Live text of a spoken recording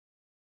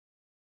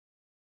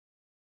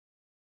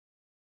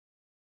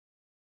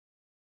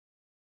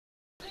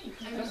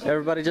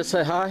Everybody just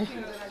say hi.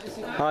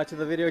 Hi to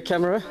the video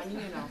camera.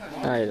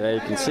 Hey, there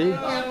you can see.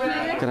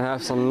 Gonna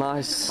have some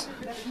nice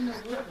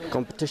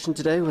competition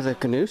today with a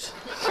canoes.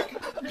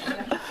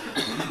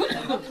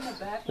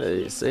 There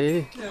you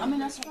see.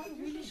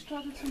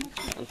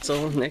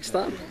 Until next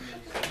time,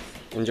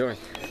 enjoy.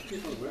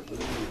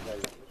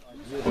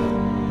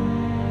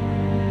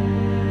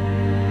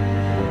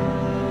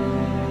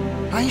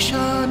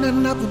 Aisha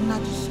na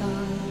kunatisa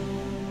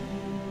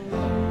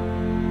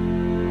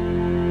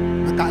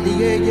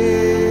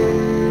makaliyeye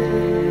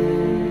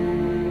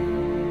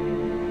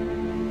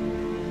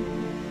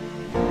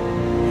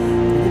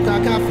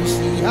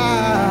ukakafisia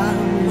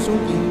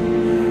mzungi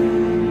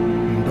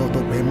ndoto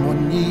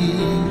bemoni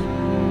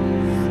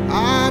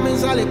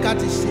amezale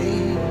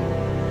katise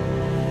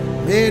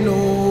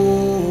meno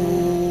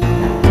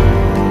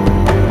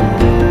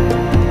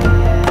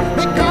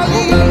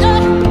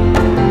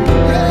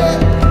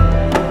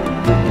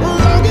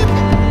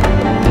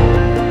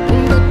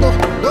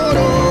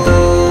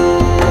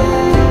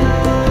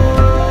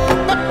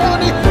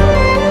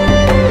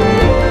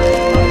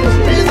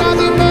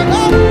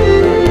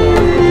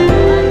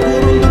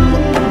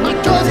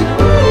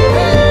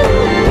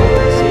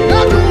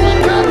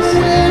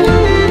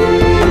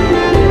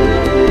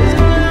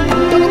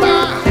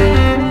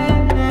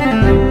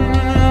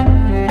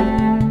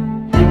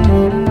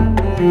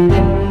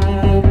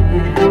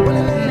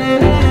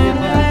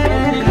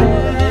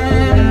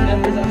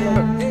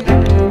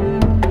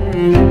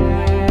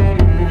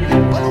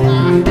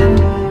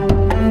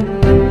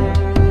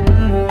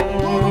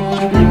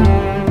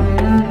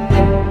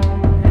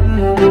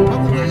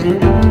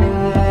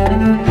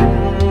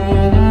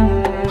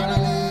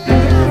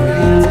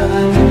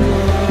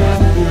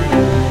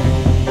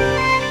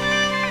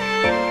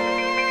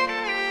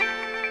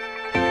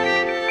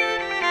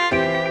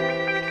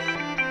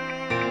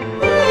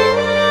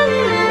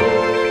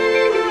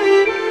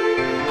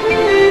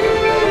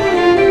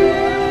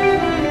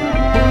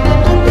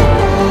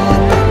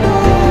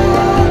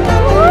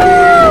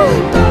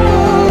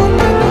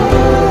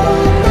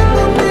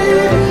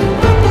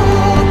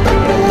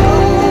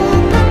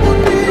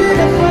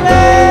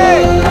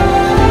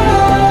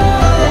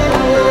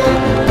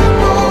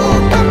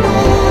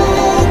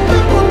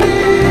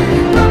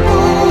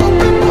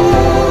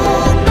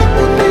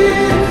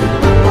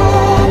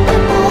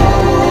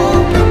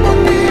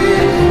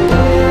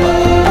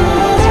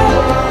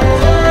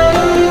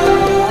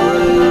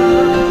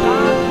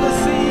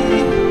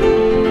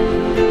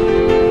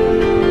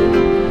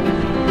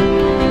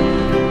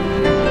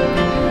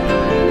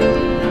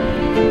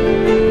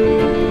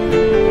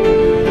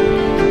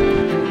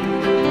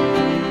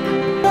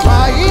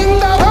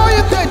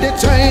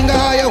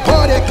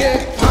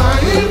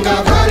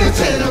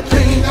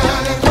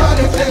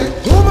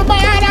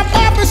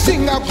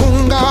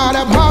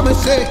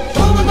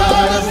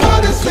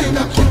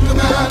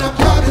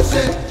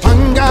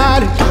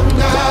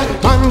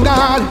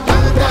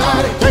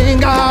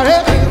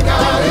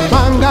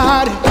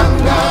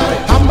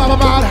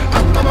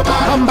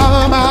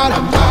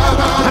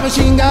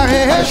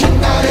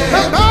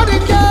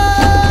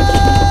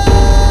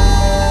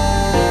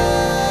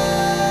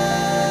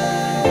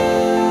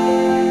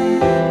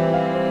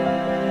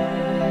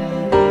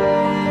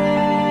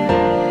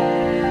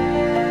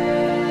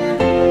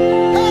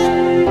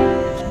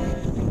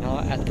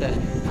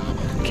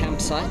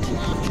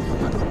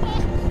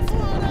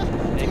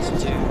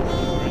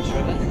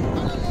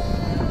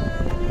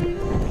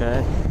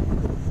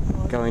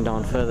Going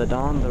down further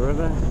down the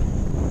river,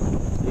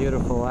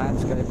 beautiful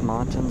landscape,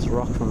 mountains,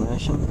 rock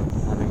formation,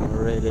 having a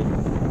really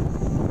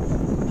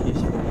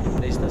peaceful,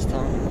 at least this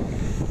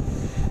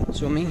time,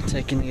 swimming,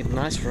 taking it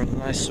nice for a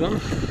nice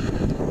swim,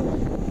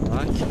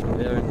 right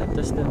there in the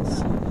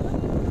distance.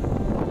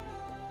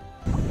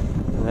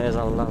 And there's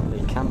our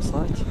lovely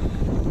campsite,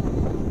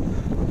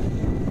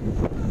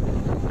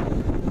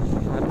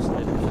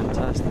 absolutely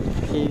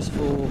fantastic,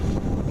 peaceful,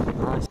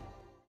 nice.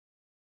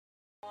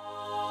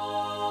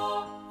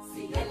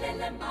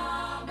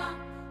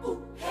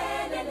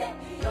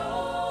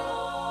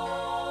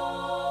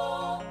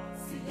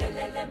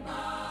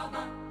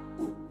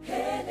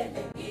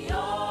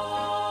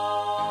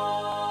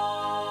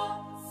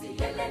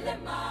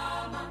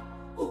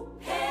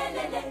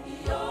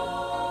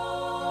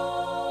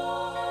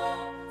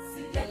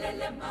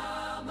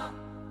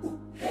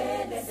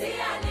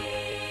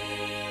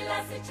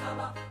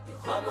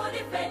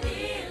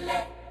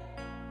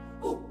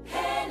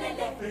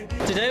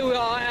 Today we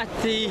are at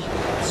the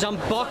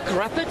Zambok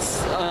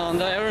Rapids on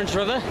the Orange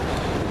River.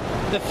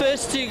 The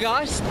first three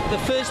guys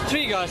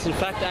in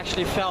fact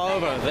actually fell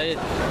over.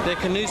 Their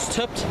canoes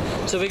tipped,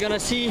 so we're gonna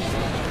see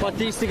what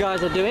these two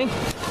guys are doing.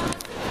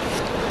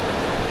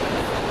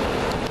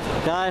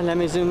 Guy, let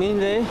me zoom in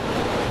there.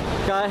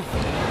 Guy,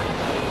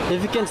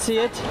 if you can see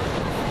it.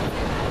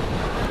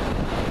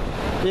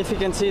 If you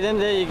can see them,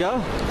 there you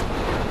go.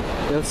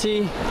 You'll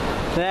see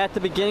they're at the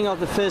beginning of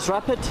the first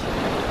rapid.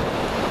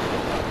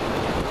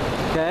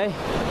 Okay.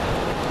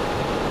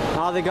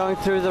 Now they're going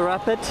through the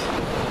rapid.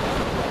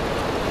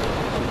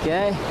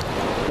 Okay.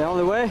 They're on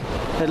the way.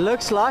 It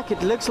looks like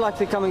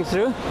they're coming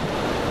through.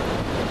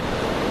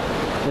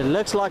 It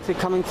looks like they're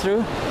coming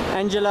through.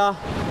 Angela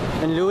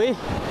and Louis.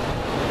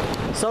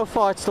 So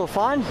far it's still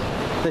fine.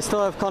 They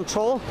still have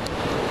control.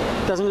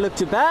 Doesn't look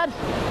too bad.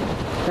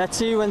 Let's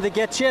see when they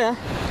get here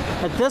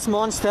at this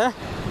monster,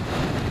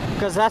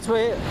 because that's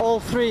where all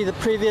three the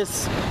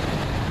previous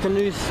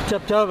canoes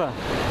tipped over.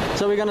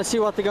 So we're gonna see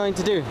what they're going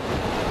to do.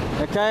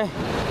 Okay,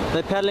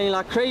 they're paddling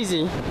like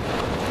crazy.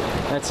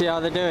 Let's see how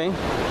they're doing.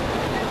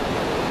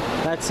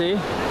 Let's see.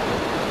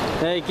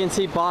 There you can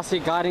see Barcy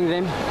guiding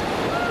them.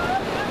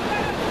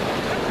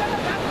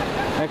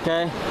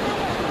 Okay,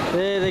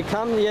 there they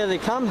come, here they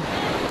come,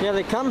 here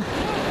they come.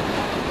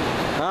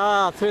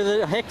 Ah, through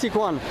the hectic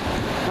one.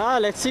 Ah,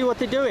 let's see what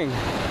they're doing.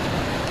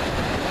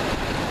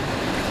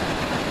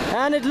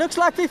 And it looks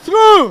like they're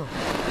through!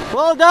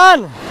 Well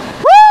done!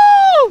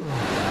 Woo!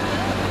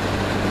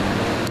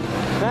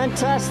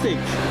 Fantastic!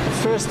 The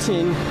first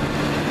team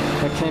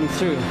that came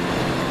through.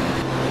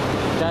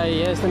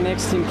 Okay, here's the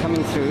next team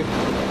coming through.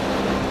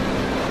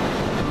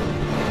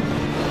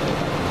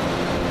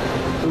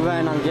 Uwe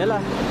and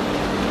Angela.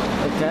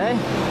 Okay.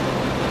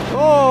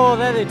 Oh,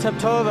 there they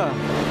tipped over.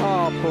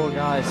 Oh, poor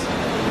guys.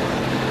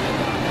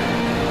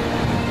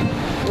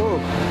 Oh.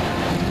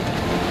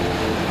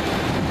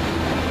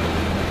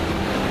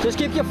 Just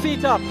keep your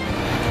feet up.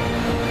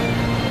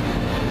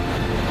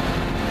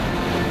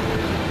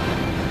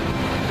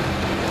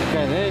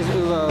 Okay, there's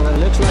Uwe. It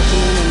looks like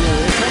someone in the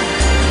river.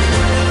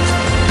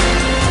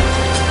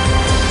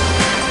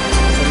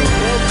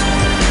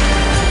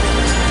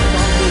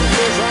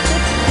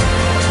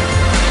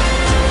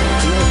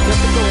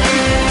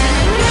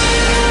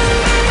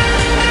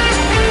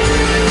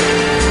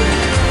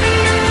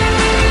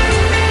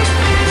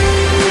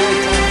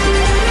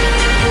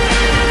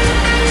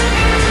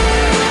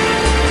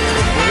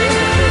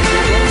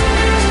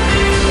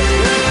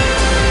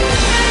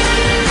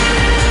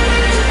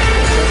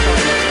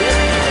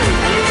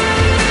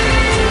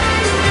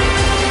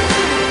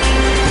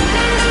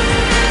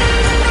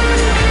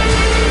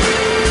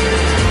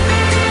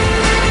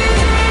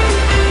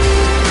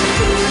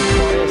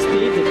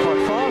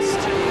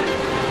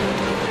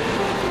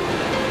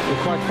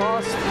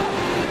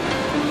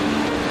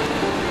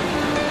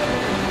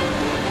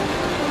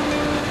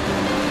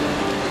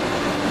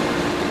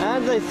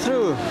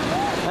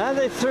 And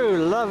they threw,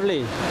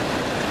 lovely.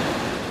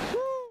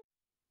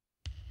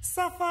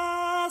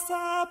 Safa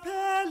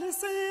sapheli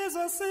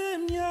sizwe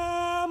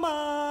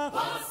simnyama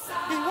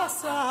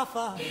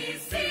ingasafa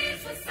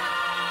isizwe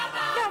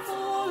saba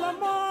yavula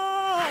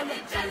mola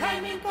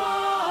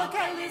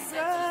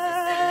ayinkokhelize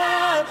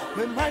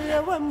wemaye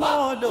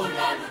wemolo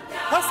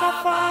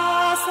safa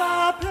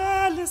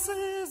sapheli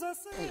sizwe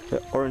the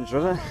Orange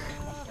River.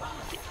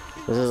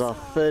 This is our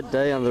third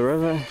day on the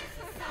river.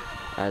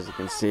 As you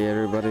can see,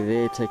 everybody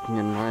there taking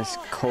a nice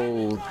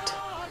cold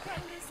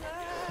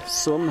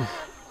swim.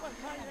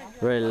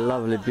 Very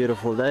lovely,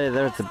 beautiful day.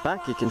 There at the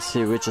back you can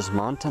see Witch's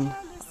Mountain,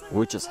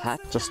 Witch's Hat.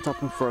 Just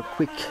stopping for a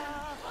quick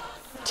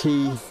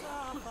tea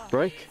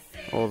break.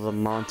 All the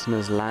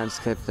mountainous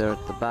landscape there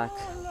at the back.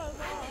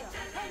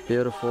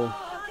 Beautiful.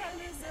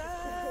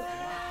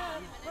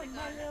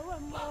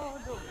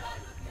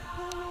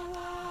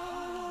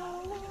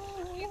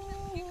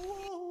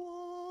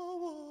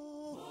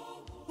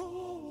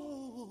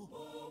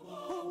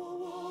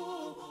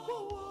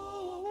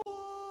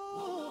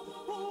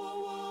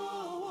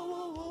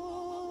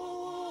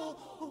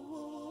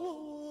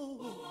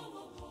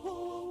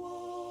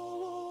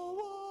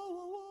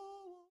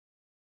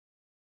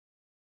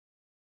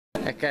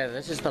 Okay,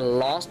 this is the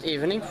last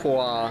evening for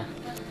our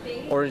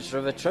Orange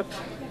River trip,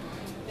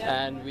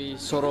 and we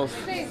sort of,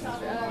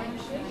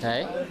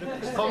 hey,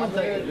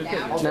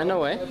 no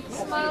way,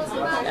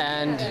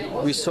 and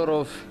we sort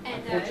of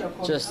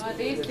just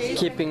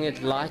keeping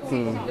it light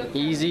and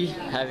easy,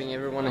 having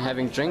everyone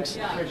having drinks.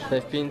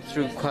 They've been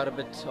through quite a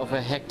bit of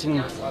a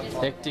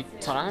hectic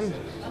time,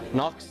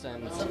 knocks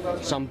and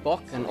some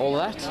bock and all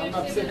that.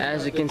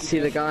 As you can see,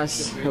 the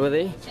guys over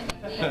there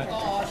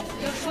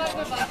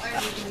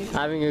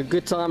having a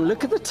good time.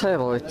 Look at the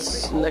table,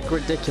 it's like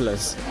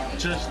ridiculous.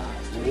 Just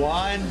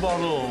wine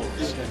bottles.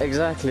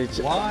 Exactly.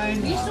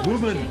 Wine,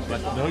 woman,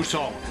 but no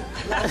song.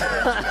 Not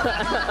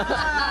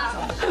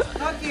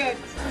yet.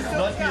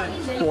 Not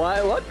yet.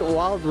 Why? What?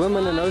 Wild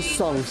women and no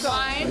songs.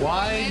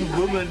 Wine,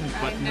 woman,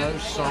 but no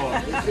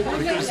song.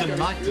 Because the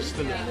night is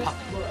still a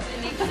puppy.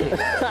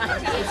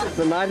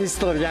 The night is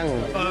still young.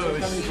 Oh,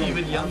 it's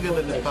even younger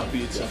than the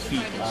puppy, it's a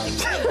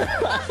fetus.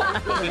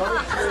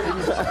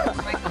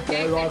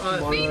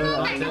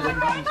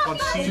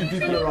 Two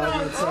people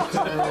arriving on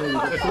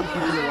Saturday, 4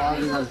 people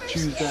arriving on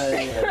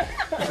Tuesday.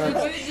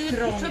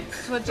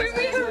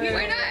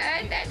 We're not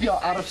Yeah,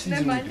 out of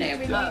season.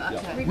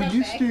 We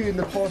used to in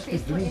the past, we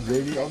didn't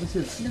really,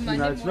 obviously it's,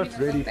 it's not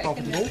really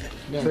profitable,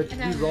 but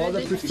we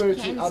rather prefer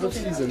to out of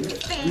season.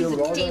 We'll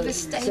rather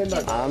send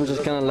out. I'm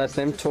just gonna let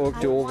them talk,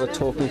 do all the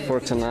talking for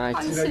tonight.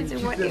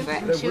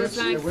 Whatever. She was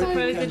like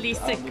supposedly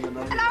sick.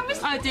 And I was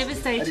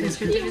devastated.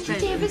 She was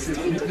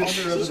devastated.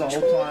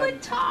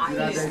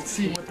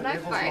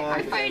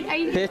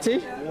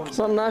 Betty,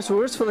 some nice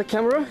words for the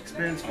camera?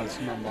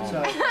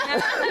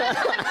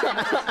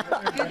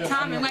 Good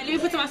timing. Wait, let me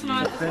put some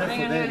on.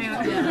 Hang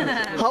on.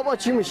 How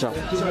about you, Michelle?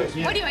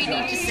 What do I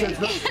need to say?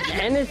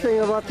 Anything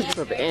about the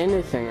trip?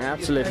 Anything,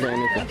 absolutely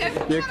anything.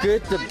 You're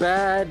good, the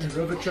bad,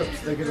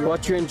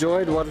 what you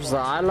enjoyed, what was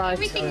the highlight?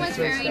 Everything was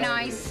very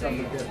nice.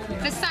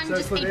 The sun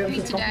just beat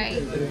me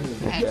today.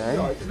 Okay.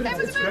 That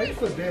was very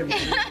fun.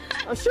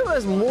 I'm sure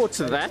there's more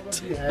to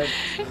that.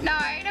 No,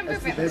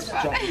 Namibia was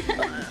fun.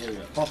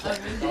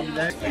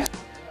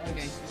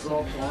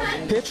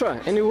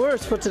 Petra, any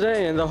words for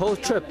today and the whole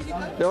trip?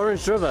 The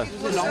Orange River.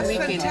 It was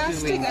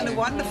fantastic and a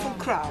wonderful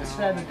crowd.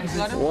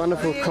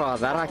 Wonderful crowd,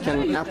 that I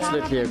can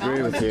absolutely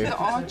agree with you. The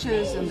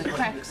arches and the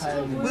cracks.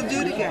 We'll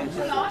do it again.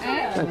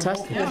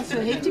 Fantastic. It's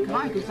a hectic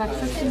hike. It's like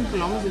 15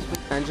 kilometers.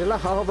 Angela,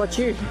 how about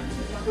you?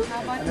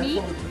 How about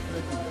me?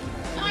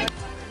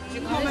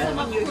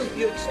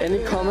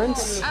 Any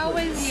comments? I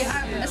was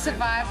a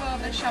survivor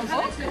of the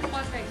Shambok.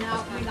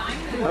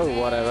 Oh,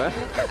 whatever.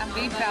 I'm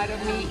very proud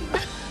of me.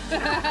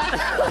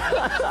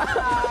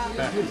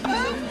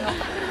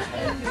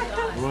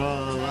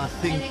 Well, I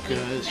think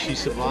she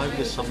survived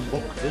the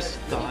Sambok this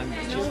time.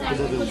 She's put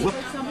it a whip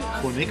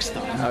for next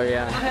time. Oh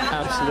yeah,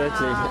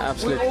 absolutely.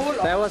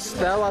 That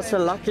was a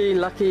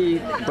lucky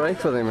break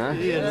for them, huh?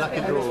 Yeah,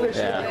 lucky draw.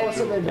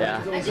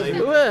 Yeah.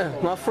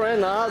 Uwe, my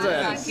friend, how's it?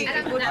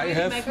 I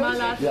have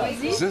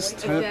this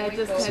trip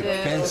the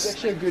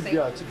best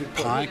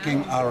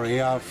hiking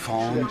area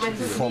found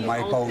for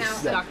my boat.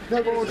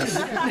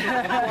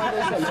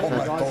 For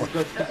my boat.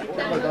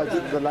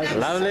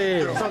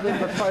 Lovely.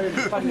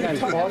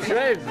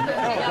 Great.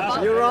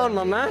 You're on,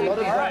 my man.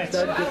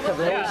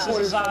 Yeah, this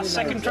is our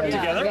second trip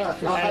together,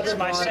 and it's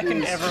my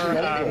second ever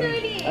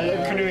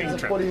canoeing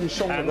trip. And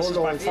it's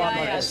by far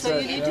my best.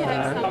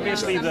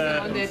 Obviously,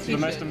 the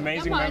most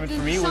amazing moment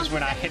for me was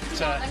when I hit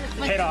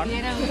head-on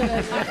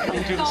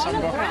into the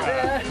Sambok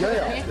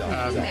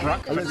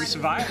rock, but we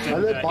survived.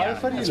 And,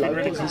 it's been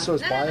really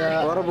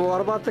cool.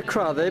 What about the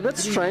crowd? They're a bit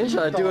strange,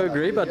 I do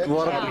agree, but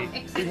what about...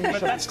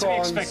 But that's to be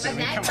expected. I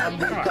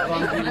mean, come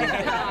on.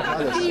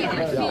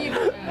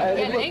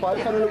 Dit was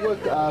baie van hulle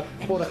ook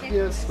vorig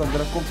keer want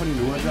hulle kom van die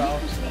noorde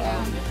af.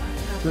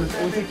 Dus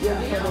ons het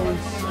een van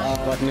ons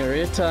Wat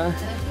Nerita?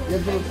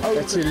 een van ons ouers.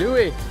 That's you,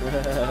 Louis.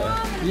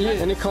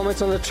 Any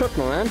comments on the trip,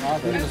 my man? I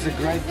think it was a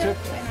great trip.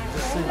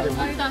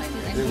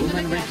 The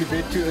woman went to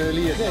bed too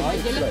early at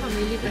night.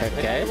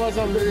 Okay.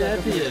 I'm very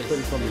happy. They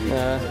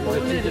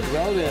treated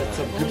well. They had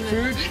some good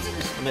food.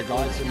 And the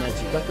guys were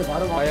magic.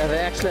 Oh yeah, they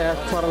actually had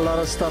quite a lot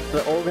of stuff.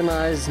 The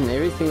organized and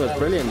everything was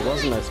brilliant,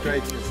 wasn't it?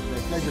 Great.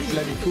 They played the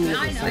bloody pool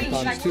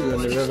sometimes too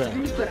on the river.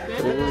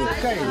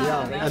 Okay,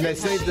 yeah. And they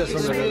saved us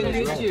on the river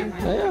as well.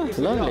 Yeah,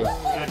 lovely.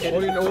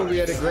 All in all, we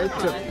had a great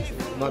trip.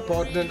 My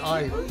partner and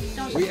I,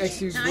 we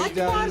actually went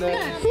down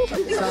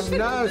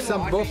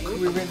some book.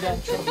 We went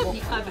down some book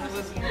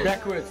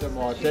backwards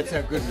somewhat. That's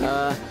how good we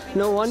were.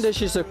 No wonder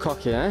she's so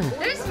cocky, eh?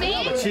 There's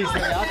me. She's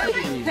the outfit.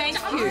 Thank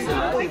you.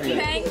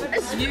 Thank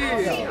you.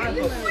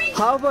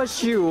 How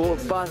about you,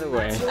 by the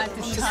way? At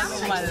the time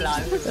of my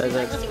life.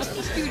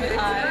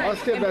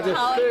 Ask her about the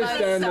first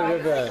down the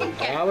river.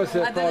 I was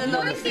her I did a partner.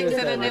 lot of things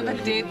that I never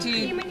dared to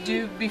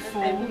do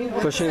before.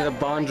 Pushing the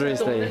boundaries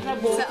there.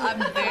 So I'm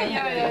very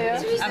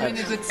happy. I'm in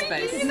a good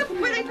space.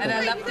 And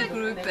I love the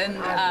group and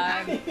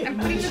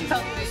she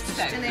felt very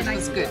safe. It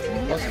was good.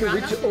 Ask her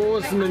which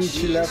oarsman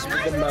she loved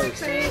the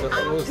most. The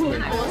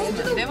oarsman.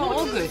 They were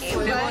all good. They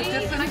were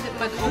different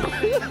but all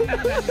good.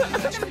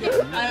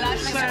 I like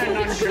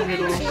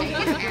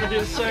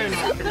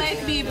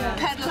made me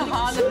paddle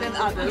harder than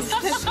others.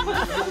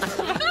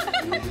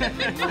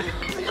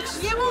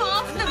 You were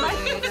after me.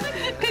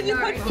 Can you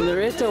put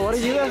Loretta, what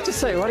do you have to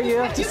say? What do you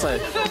have to say?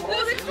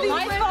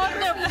 my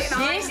partner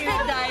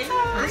yesterday?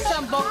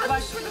 Sambok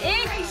was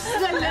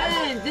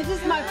excellent. This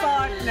is my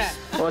partner.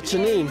 What's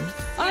your name?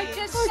 I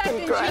just sat and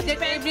she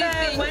did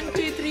everything. 1,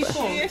 2, 3, 4.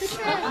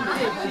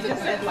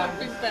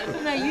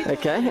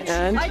 Okay,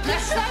 and I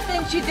just sat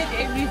and she did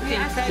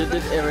everything. she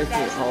did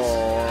everything.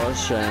 Oh,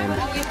 shame.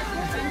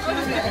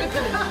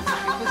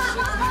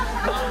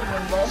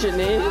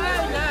 Janine,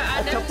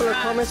 a couple of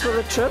comments for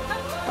the trip.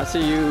 I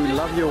see you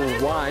love your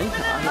wine.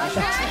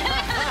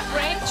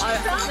 French.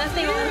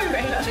 Nothing on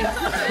French.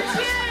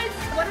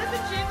 What does the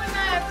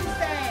Gemini have to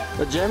say?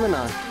 The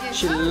Gemini,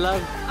 she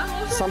loved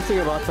something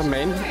about the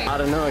men. I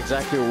don't know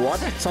exactly what.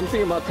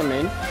 Something about the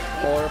men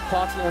or a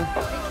partner.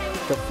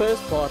 The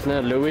first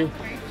partner, Louis,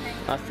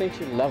 I think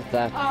she loved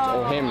that,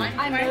 or him.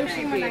 I know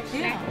she did.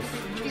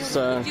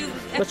 So,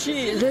 but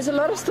there's a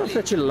lot of stuff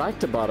that she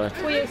liked about it.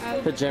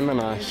 The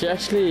Gemini. She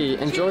actually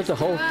enjoyed the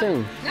whole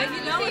thing. And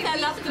you know what I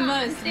love the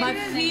most? My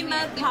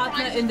female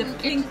partner in the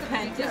Pink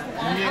Panther.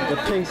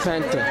 The Pink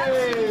Panther.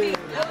 And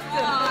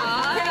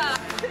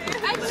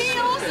me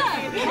also.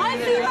 My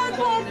female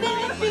partner in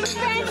the Pink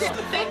Panther.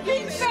 The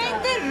Pink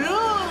Panther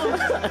rule.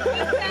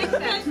 Pink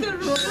Panther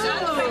rule.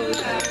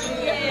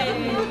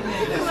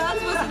 Who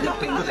else was in the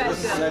Pink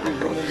Panther?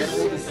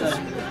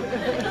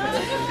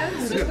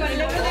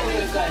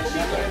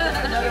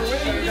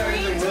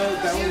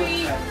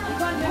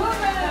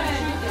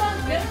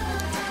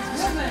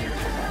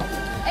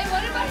 Hey,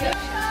 what about your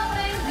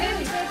challenge?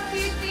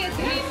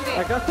 I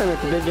got them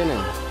at the beginning. I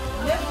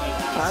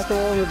had them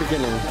all in the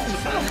beginning.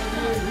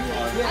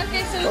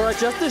 Okay, so Alright,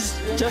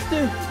 just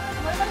do.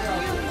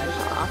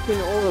 I've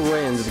been all the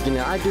way in the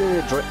beginning. I do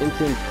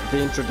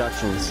the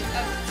introductions.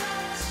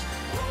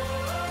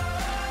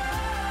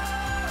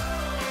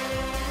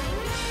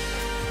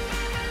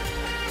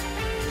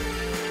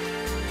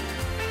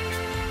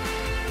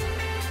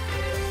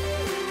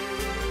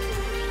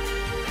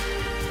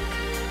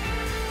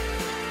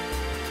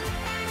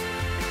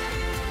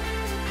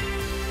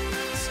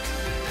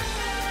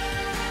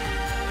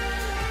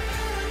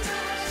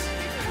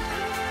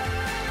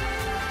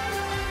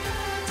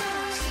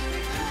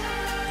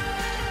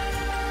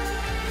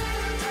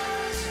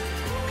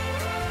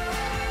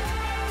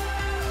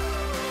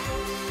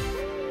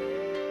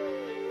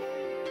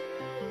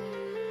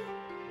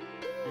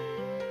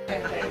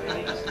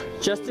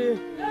 Just to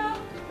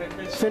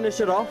finish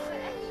it off,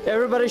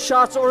 everybody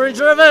shouts Orange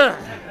River!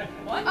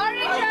 Orange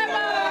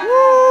River!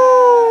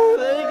 Woo!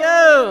 There you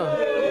go!